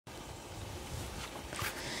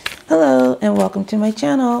Hello and welcome to my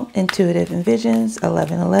channel, Intuitive Envisions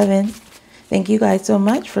 1111. Thank you guys so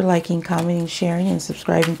much for liking, commenting, sharing, and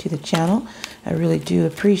subscribing to the channel. I really do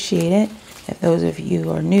appreciate it. If those of you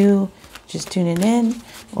who are new, just tuning in,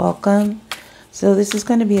 welcome. So this is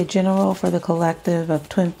going to be a general for the collective of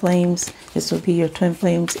twin flames. This will be your twin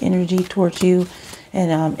flames energy towards you,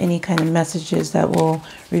 and any kind of messages that will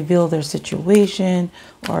reveal their situation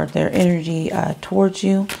or their energy towards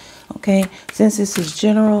you. Okay, since this is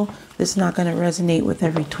general, this is not going to resonate with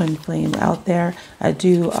every twin flame out there. I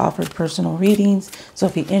do offer personal readings, so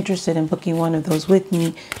if you're interested in booking one of those with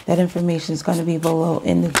me, that information is going to be below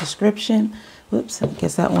in the description. Whoops, I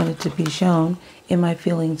guess that wanted to be shown in my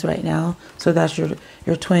feelings right now. So that's your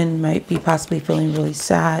twin might be possibly feeling really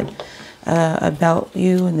sad about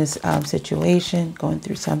you in this situation, going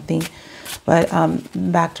through something. But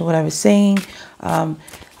back to what I was saying.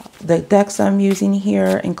 The decks I'm using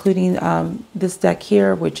here, including this deck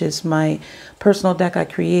here, which is my personal deck I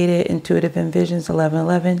created, Intuitive Envisions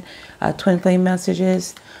 1111, Twin Flame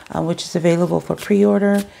Messages, which is available for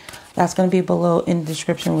pre-order. That's going to be below in the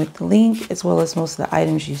description with the link, as well as most of the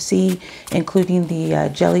items you see, including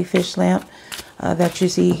the Jellyfish Lamp that you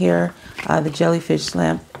see here. The Jellyfish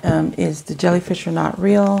Lamp is the jellyfish are not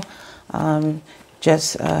real.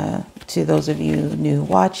 Just to those of you new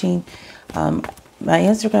watching, my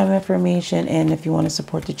Instagram information, and if you want to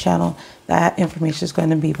support the channel, that information is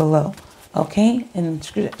going to be below, okay, in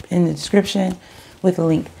the description with a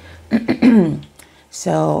link.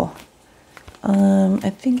 So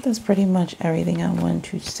I think that's pretty much everything I want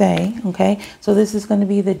to say. Okay, so this is going to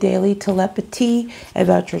be the daily telepathy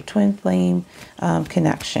about your twin flame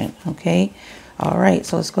connection. Okay, all right,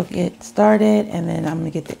 so let's go get started, and then I'm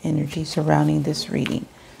going to get the energy surrounding this reading.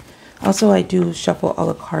 Also, I do shuffle all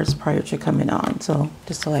the cards prior to coming on, so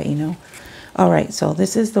just to let you know. All right, so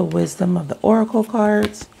this is the wisdom of the oracle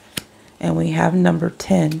cards, and we have number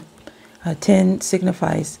 10. 10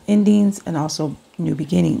 signifies endings and also new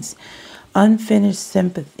beginnings. Unfinished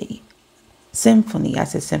symphony, I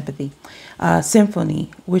said sympathy. Symphony,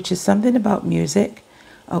 which is something about music.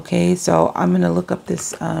 Okay, so I'm going to look up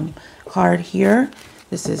this card here.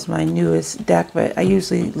 This is my newest deck, but I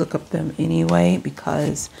usually look up them anyway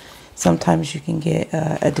because sometimes you can get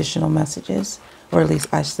additional messages, or at least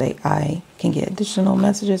I say I can get additional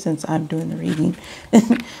messages since I'm doing the reading.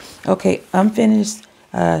 Okay, Unfinished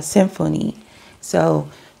Symphony. So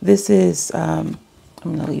this is, I'm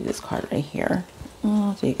going to leave this card right here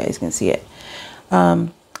so you guys can see it.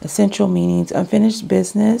 Essential meanings: unfinished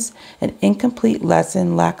business, an incomplete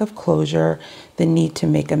lesson, lack of closure, the need to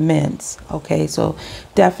make amends. Okay, so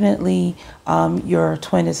definitely your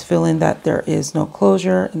twin is feeling that there is no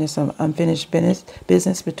closure and there's some unfinished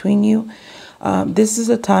business between you. This is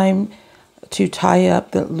a time to tie up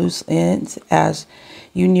the loose ends as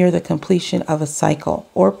you near the completion of a cycle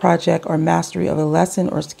or project or mastery of a lesson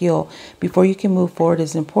or skill. Before you can move forward,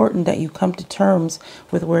 it's important that you come to terms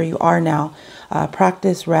with where you are now.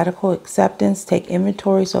 Practice radical acceptance, take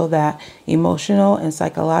inventory so that emotional and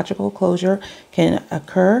psychological closure can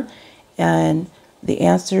occur, and the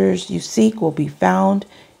answers you seek will be found.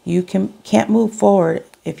 You can't move forward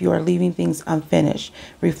if you are leaving things unfinished.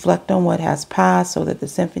 Reflect on what has passed so that the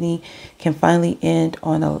symphony can finally end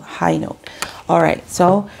on a high note. All right,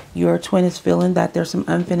 so your twin is feeling that there's some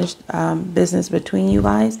unfinished business between you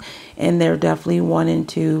guys, and they're definitely wanting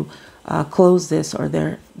to close this, or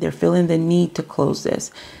they're feeling the need to close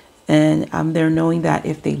this, and they're knowing that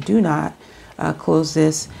if they do not close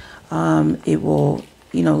this, it will,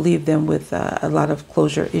 you know, leave them with a lot of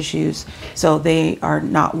closure issues. So they are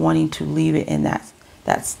not wanting to leave it in that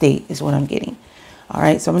state is what I'm getting. All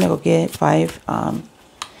right, so I'm gonna go get 5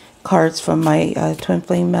 cards from my twin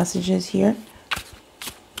flame messages here.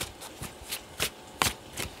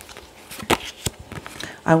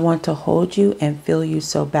 I want to hold you and feel you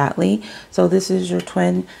so badly. So this is your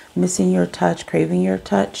twin missing your touch, craving your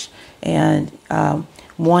touch, and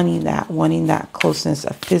wanting that closeness,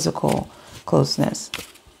 a physical closeness.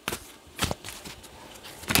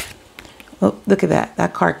 Oh, look at that.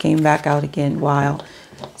 That card came back out again. Wow.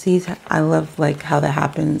 See, I love like how that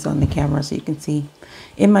happens on the camera, so you can see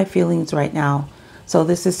in my feelings right now. So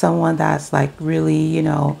this is someone that's like really, you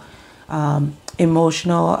know,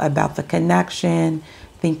 emotional about the connection,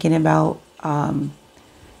 thinking about,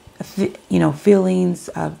 you know, feelings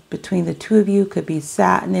between the two of you. Could be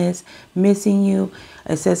sadness, missing you.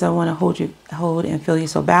 It says, I want to hold and feel you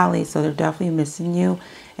so badly. So they're definitely missing you,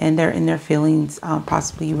 and they're in their feelings,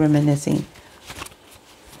 possibly reminiscing.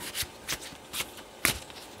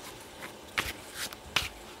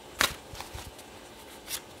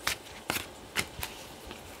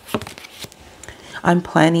 I'm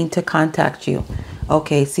planning to contact you.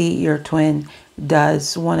 Okay, see, your twin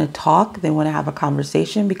does want to talk. They want to have a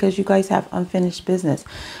conversation because you guys have unfinished business,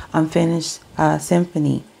 unfinished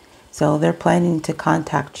symphony. So they're planning to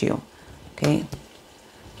contact you. Okay.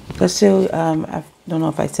 Let's do, I don't know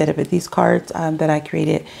if I said it, but these cards that I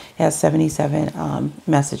created has 77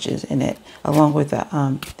 messages in it, along with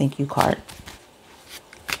a thank you card.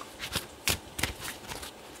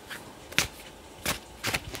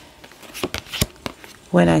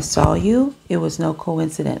 When I saw you, it was no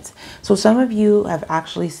coincidence. So some of you have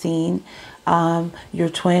actually seen your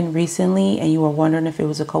twin recently, and you were wondering if it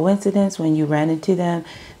was a coincidence when you ran into them.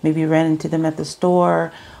 Maybe you ran into them at the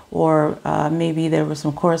store, or maybe there was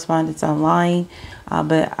some correspondence online.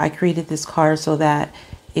 But I created this card so that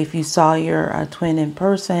if you saw your twin in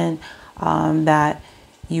person, that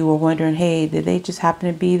you were wondering, hey, did they just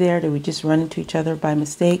happen to be there? Did we just run into each other by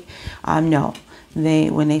mistake? No.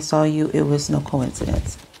 When they saw you, it was no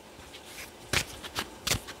coincidence.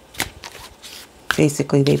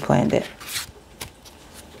 Basically, they planned it.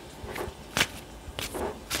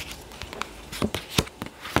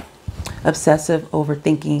 Obsessive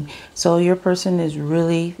overthinking. So your person is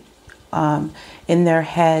really in their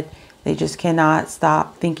head. They just cannot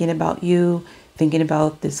stop thinking about you, thinking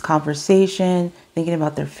about this conversation, thinking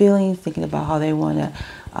about their feelings, thinking about how they want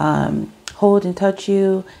to hold and touch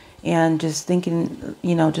you. And just thinking,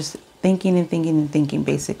 you know, just thinking and thinking and thinking,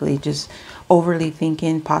 basically just overly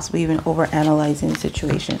thinking, possibly even over analyzing the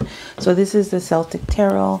situation. So this is the Celtic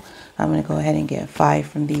Tarot. I'm going to go ahead and get 5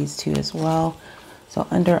 from these two as well. So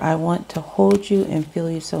under I want to hold you and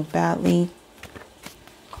feel you so badly.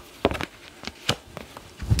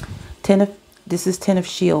 This is 10 of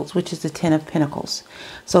Shields, which is the 10 of Pentacles.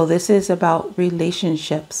 So this is about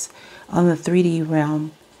relationships on the 3D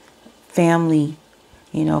realm, family,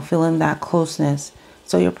 you know, feeling that closeness.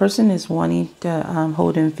 So your person is wanting to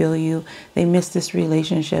hold and feel you. They miss this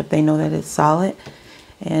relationship. They know that it's solid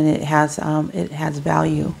and it has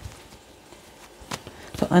value.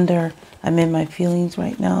 So under, I'm in my feelings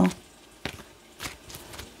right now.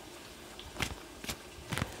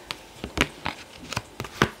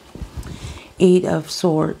 Eight of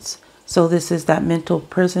Swords. So this is that mental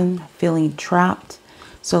prison, feeling trapped.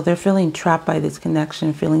 So they're feeling trapped by this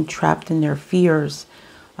connection, feeling trapped in their fears.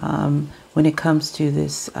 When it comes to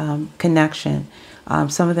this connection.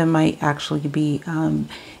 Some of them might actually be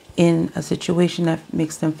in a situation that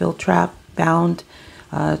makes them feel trapped, bound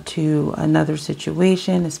to another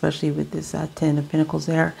situation, especially with this 10 of Pentacles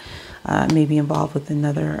there, maybe involved with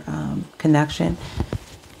another connection.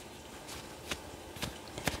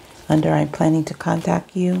 Under I'm planning to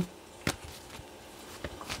contact you.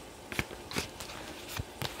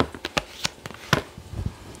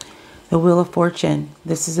 The Wheel of Fortune.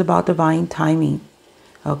 This is about divine timing.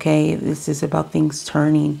 Okay, this is about things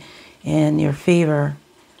turning in your favor.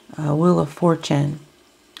 Wheel of Fortune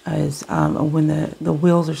is when the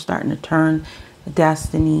wheels are starting to turn.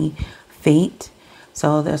 Destiny, fate.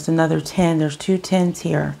 So there's another 10. There's 2 10s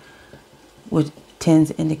here, which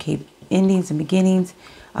 10s indicate endings and beginnings.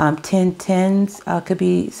 10 10s could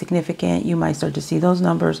be significant. You might start to see those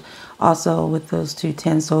numbers. Also with those 2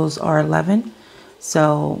 10s, those are 11.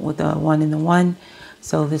 So with the 1 and the 1,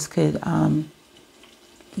 so this could,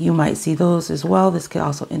 you might see those as well. This could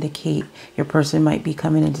also indicate your person might be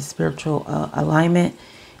coming into spiritual alignment,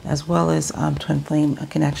 as well as twin flame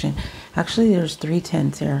connection. Actually, there's 3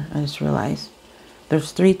 10s here. I just realized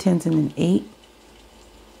there's 3 10s and an 8.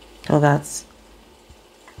 So that's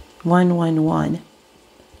 1 1 1,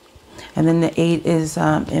 and then the 8 is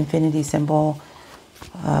infinity symbol.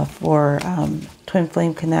 For twin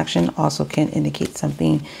flame connection, also can indicate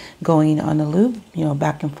something going on a loop, you know,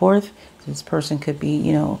 back and forth. This person could be,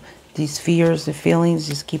 you know, these fears, the feelings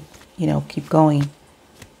just keep, you know, keep going.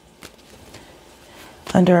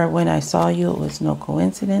 Under when I saw you, it was no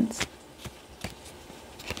coincidence.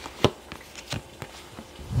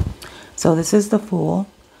 So this is the Fool.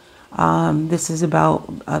 This is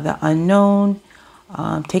about the unknown,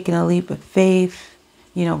 taking a leap of faith,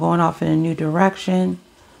 you know, going off in a new direction.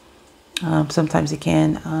 Sometimes it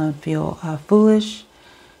can feel foolish.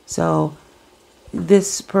 So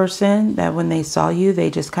this person, that when they saw you,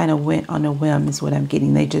 they just kind of went on a whim is what I'm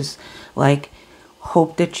getting. They just like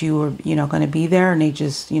hoped that you were, you know, going to be there, and they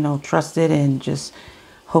just, you know, trusted and just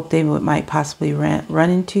hoped they might possibly run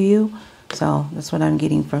into you. So that's what I'm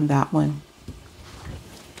getting from that one.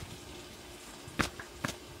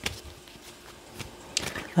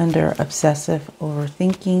 Under obsessive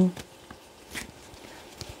overthinking.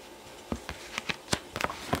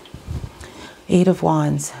 8 of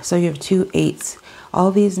Wands. So you have 2 8s. All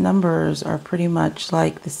these numbers are pretty much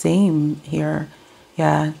like the same here.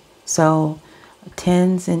 Yeah, so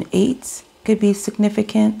 10s and 8s could be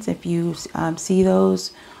significant if you see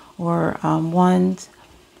those, or ones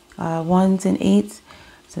and 8s.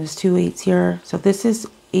 So there's 2 8s here. So this is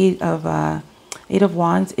 8 of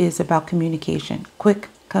Wands is about communication, quick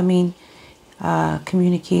coming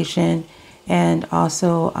communication, and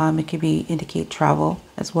also it could be indicate travel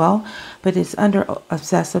as well, but it's under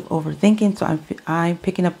obsessive overthinking. So I'm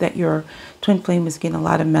picking up that your twin flame is getting a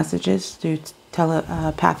lot of messages through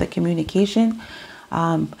telepathic communication,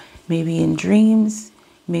 maybe in dreams,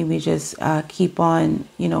 maybe just keep on,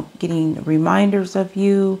 you know, getting reminders of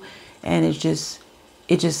you, and it just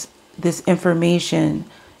this information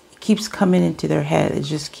keeps coming into their head. It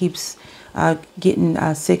just keeps getting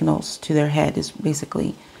signals to their head is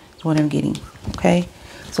basically what I'm getting. Okay,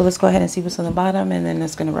 so let's go ahead and see what's on the bottom, and then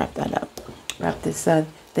that's going to wrap that up. Wrap this the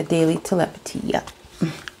daily telepathy up.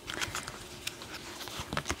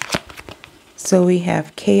 So we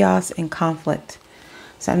have chaos and conflict.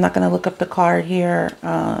 So I'm not going to look up the card here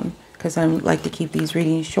because I like to keep these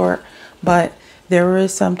readings short, but there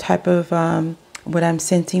is some type of what I'm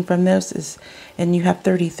sensing from this is, and you have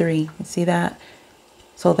 33. You see that?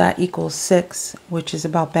 So that equals 6, which is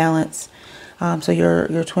about balance. So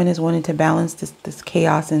your twin is wanting to balance this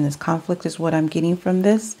chaos and this conflict is what I'm getting from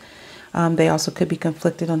this. They also could be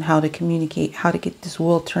conflicted on how to communicate, how to get this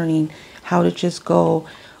wheel turning, how to just go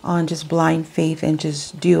on just blind faith and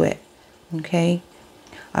just do it. Okay.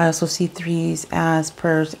 I also see 3s as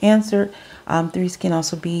prayers answered. 3s can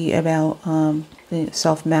also be about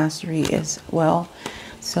self-mastery as well.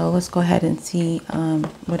 So let's go ahead and see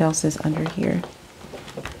what else is under here.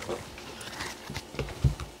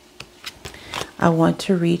 I want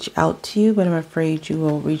to reach out to you, but I'm afraid you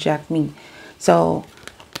will reject me. So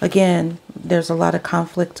again, there's a lot of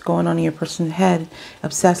conflict going on in your person's head,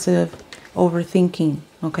 obsessive overthinking,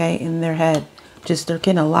 okay, in their head. Just they're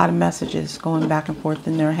getting a lot of messages going back and forth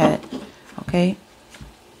in their head, okay?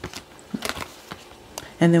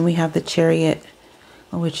 And then we have the Chariot,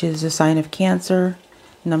 which is a sign of Cancer.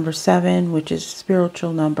 Number 7, which is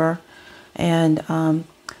spiritual number. And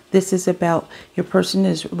this is about your person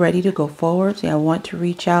is ready to go forward. They want to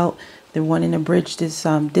reach out. They're wanting to bridge this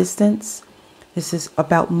distance. This is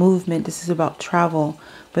about movement. This is about travel.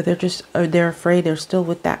 But they're afraid. They're still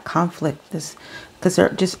with that conflict. Because they're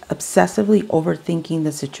just obsessively overthinking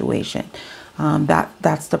the situation.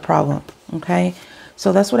 That's the problem. Okay.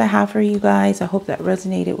 So that's what I have for you guys. I hope that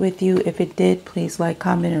resonated with you. If it did, please like,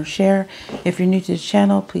 comment, or share. If you're new to the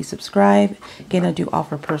channel, please subscribe. Again, I do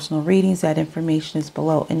offer personal readings. That information is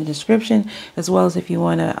below in the description, as well as if you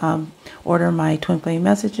want to order my Twin Flame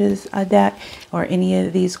Messages deck, or any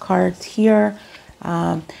of these cards here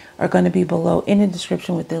are going to be below in the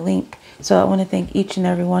description with the link. So I want to thank each and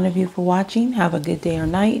every one of you for watching. Have a good day or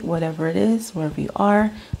night, whatever it is, wherever you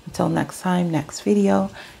are. Until next time, next video.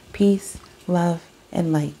 Peace, love,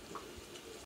 and light.